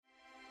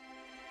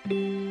Hi,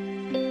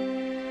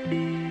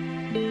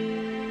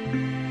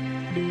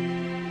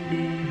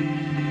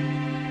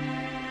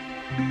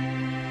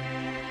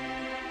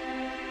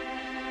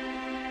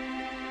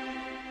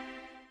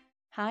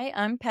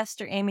 I'm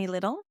Pastor Amy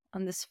Little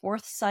on this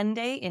fourth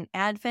Sunday in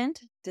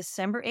Advent,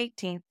 December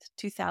 18th,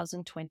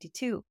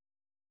 2022.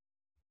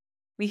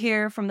 We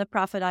hear from the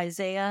prophet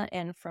Isaiah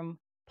and from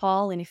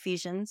Paul in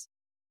Ephesians,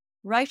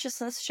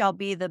 "Righteousness shall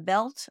be the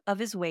belt of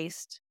his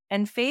waist,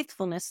 and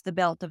faithfulness the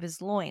belt of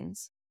his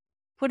loins.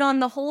 Put on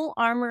the whole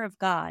armor of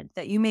God,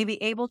 that you may be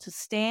able to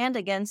stand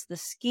against the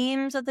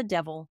schemes of the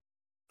devil.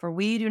 For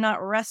we do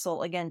not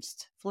wrestle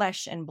against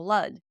flesh and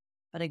blood,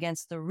 but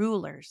against the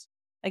rulers,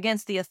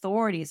 against the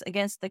authorities,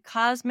 against the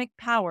cosmic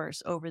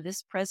powers over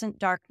this present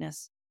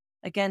darkness,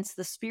 against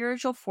the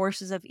spiritual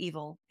forces of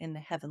evil in the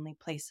heavenly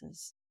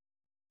places."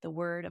 The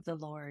word of the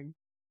Lord.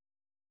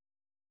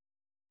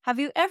 Have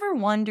you ever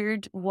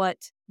wondered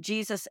what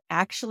Jesus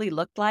actually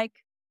looked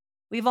like?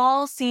 We've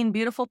all seen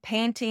beautiful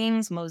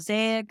paintings,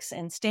 mosaics,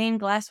 and stained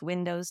glass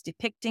windows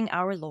depicting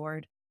our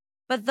Lord,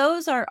 but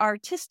those are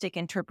artistic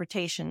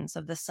interpretations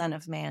of the Son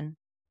of Man.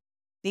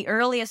 The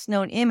earliest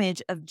known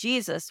image of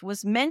Jesus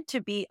was meant to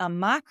be a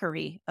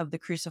mockery of the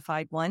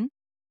crucified one.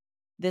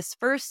 This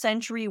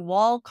first-century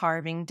wall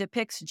carving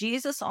depicts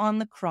Jesus on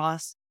the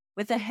cross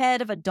with the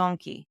head of a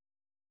donkey.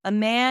 A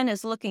man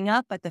is looking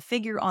up at the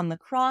figure on the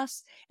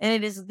cross, and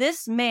it is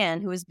this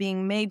man who is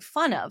being made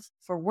fun of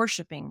for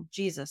worshiping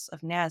Jesus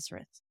of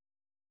Nazareth.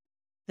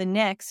 The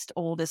next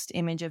oldest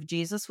image of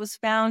Jesus was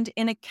found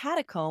in a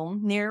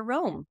catacomb near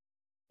Rome.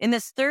 In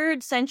this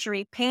 3rd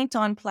century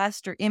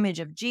paint-on-plaster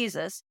image of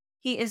Jesus,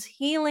 he is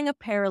healing a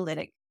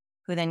paralytic,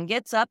 who then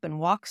gets up and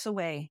walks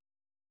away.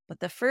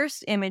 But the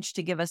first image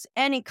to give us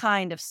any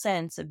kind of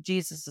sense of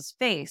Jesus'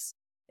 face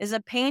is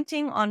a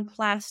painting on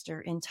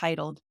plaster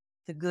entitled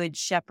The Good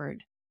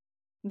Shepherd.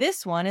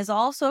 This one is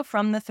also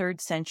from the 3rd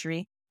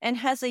century and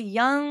has a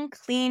young,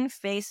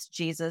 clean-faced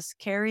Jesus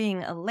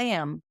carrying a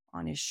lamb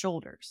on his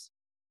shoulders.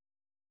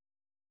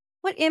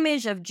 What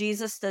image of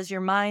Jesus does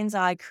your mind's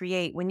eye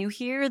create when you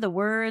hear the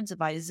words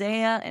of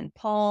Isaiah and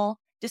Paul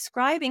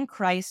describing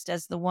Christ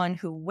as the one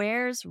who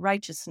wears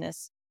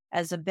righteousness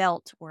as a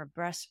belt or a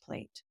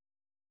breastplate?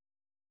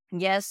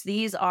 Yes,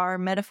 these are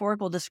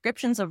metaphorical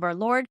descriptions of our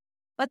Lord,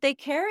 but they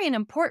carry an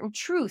important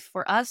truth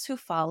for us who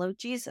follow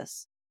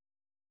Jesus.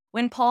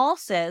 When Paul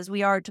says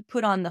we are to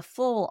put on the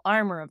full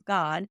armor of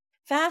God,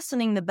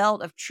 fastening the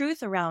belt of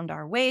truth around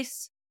our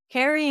waists,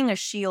 carrying a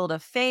shield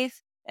of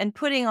faith, and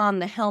putting on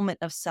the helmet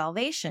of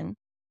salvation,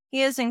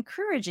 he is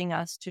encouraging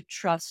us to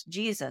trust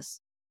Jesus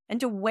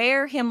and to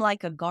wear him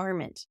like a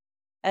garment.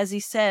 As he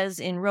says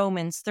in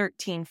Romans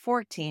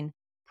 13:14,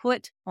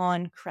 put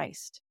on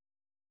Christ.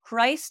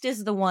 Christ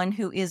is the one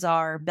who is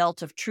our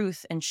belt of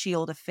truth and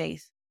shield of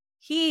faith.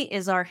 He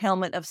is our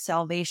helmet of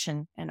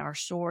salvation and our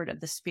sword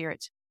of the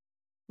Spirit.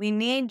 We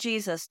need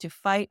Jesus to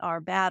fight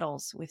our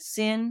battles with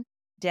sin,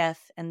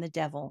 death, and the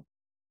devil.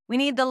 We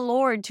need the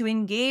Lord to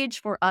engage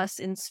for us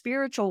in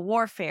spiritual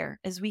warfare,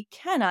 as we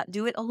cannot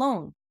do it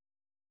alone.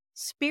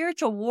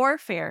 Spiritual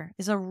warfare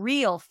is a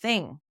real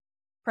thing.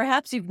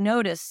 Perhaps you've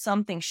noticed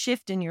something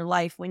shift in your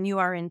life when you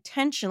are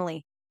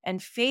intentionally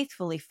and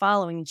faithfully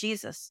following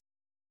Jesus.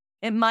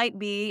 It might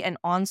be an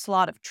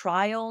onslaught of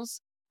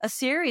trials, a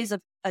series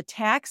of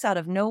attacks out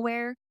of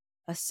nowhere,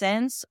 a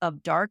sense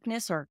of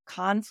darkness or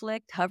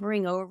conflict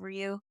hovering over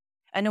you,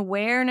 an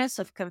awareness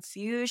of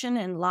confusion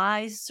and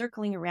lies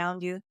circling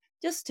around you,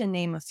 just to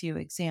name a few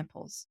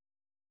examples.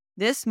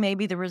 This may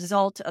be the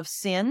result of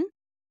sin,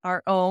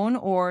 our own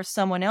or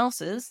someone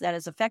else's that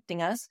is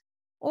affecting us,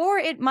 or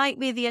it might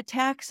be the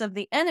attacks of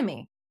the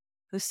enemy,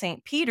 who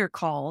St. Peter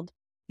called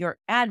your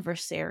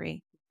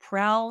adversary,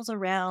 prowls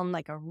around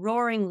like a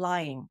roaring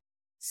lion,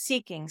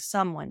 seeking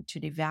someone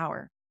to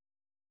devour.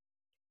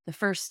 The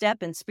first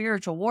step in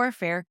spiritual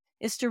warfare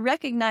is to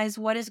recognize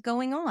what is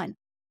going on.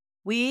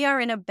 We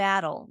are in a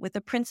battle with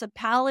the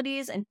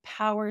principalities and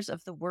powers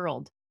of the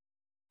world.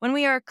 When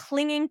we are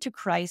clinging to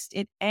Christ,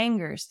 it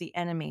angers the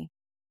enemy.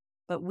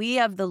 But we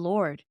have the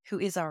Lord, who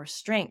is our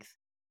strength,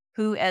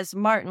 who, as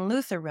Martin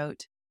Luther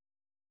wrote,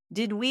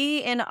 "Did we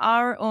in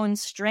our own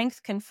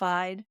strength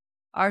confide,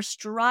 our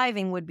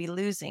striving would be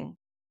losing.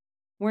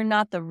 We're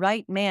not the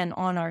right man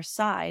on our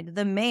side,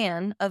 the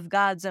man of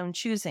God's own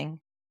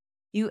choosing.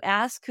 You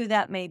ask who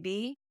that may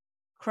be?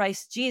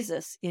 Christ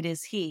Jesus, it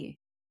is he.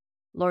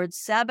 Lord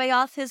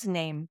Sabaoth his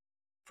name,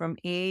 from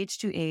age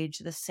to age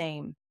the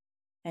same,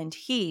 and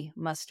he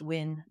must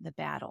win the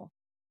battle."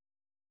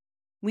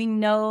 We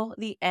know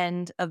the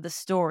end of the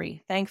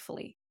story,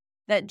 thankfully,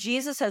 that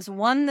Jesus has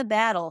won the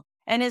battle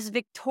and is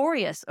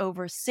victorious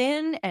over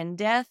sin and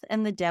death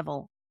and the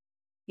devil.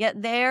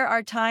 Yet there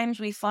are times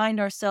we find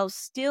ourselves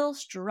still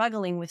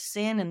struggling with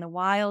sin and the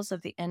wiles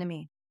of the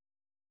enemy.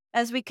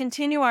 As we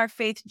continue our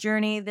faith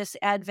journey this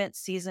Advent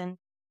season,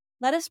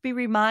 let us be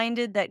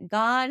reminded that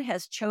God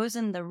has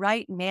chosen the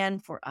right man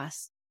for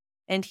us,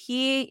 and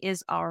he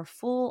is our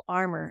full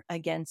armor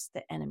against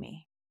the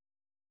enemy.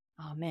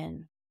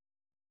 Amen.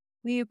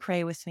 Will you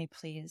pray with me,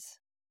 please?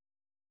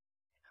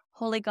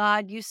 Holy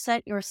God, you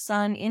sent your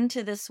Son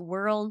into this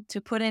world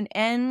to put an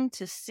end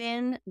to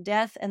sin,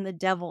 death, and the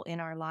devil in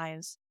our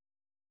lives.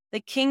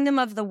 The kingdom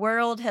of the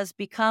world has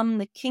become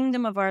the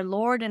kingdom of our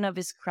Lord and of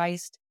his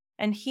Christ,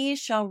 and he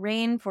shall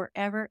reign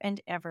forever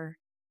and ever.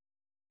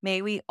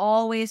 May we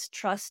always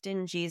trust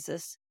in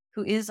Jesus,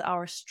 who is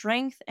our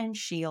strength and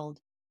shield,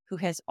 who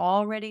has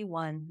already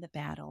won the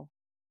battle.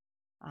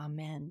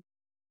 Amen.